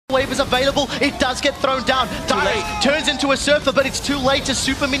Wave is available, it does get thrown down. Dyrus turns into a surfer, but it's too late as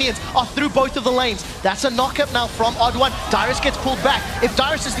super minions are through both of the lanes. That's a knockup now from Odd1. Dyrus gets pulled back. If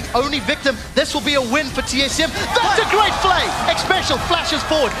Dyrus is the only victim, this will be a win for TSM. That's a great play! X-Special flashes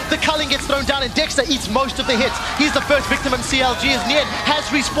forward. The culling gets thrown down and Dexter eats most of the hits. He's the first victim and CLG as Nien has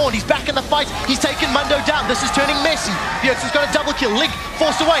respawned. He's back in the fight. He's taken Mundo down. This is turning messy. Bjergsen's got a double kill. Link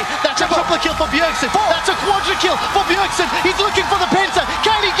forced away. That's a triple kill for Bjergsen. That's a quadra kill for Bjergsen. He's looking for the Penta.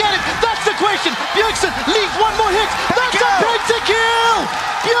 Can he get it? That's the question. Bjergsen leaves one more hit. That's a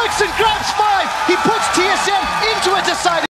Pentakill! Bjergsen grabs 5. He puts TSM into a deciding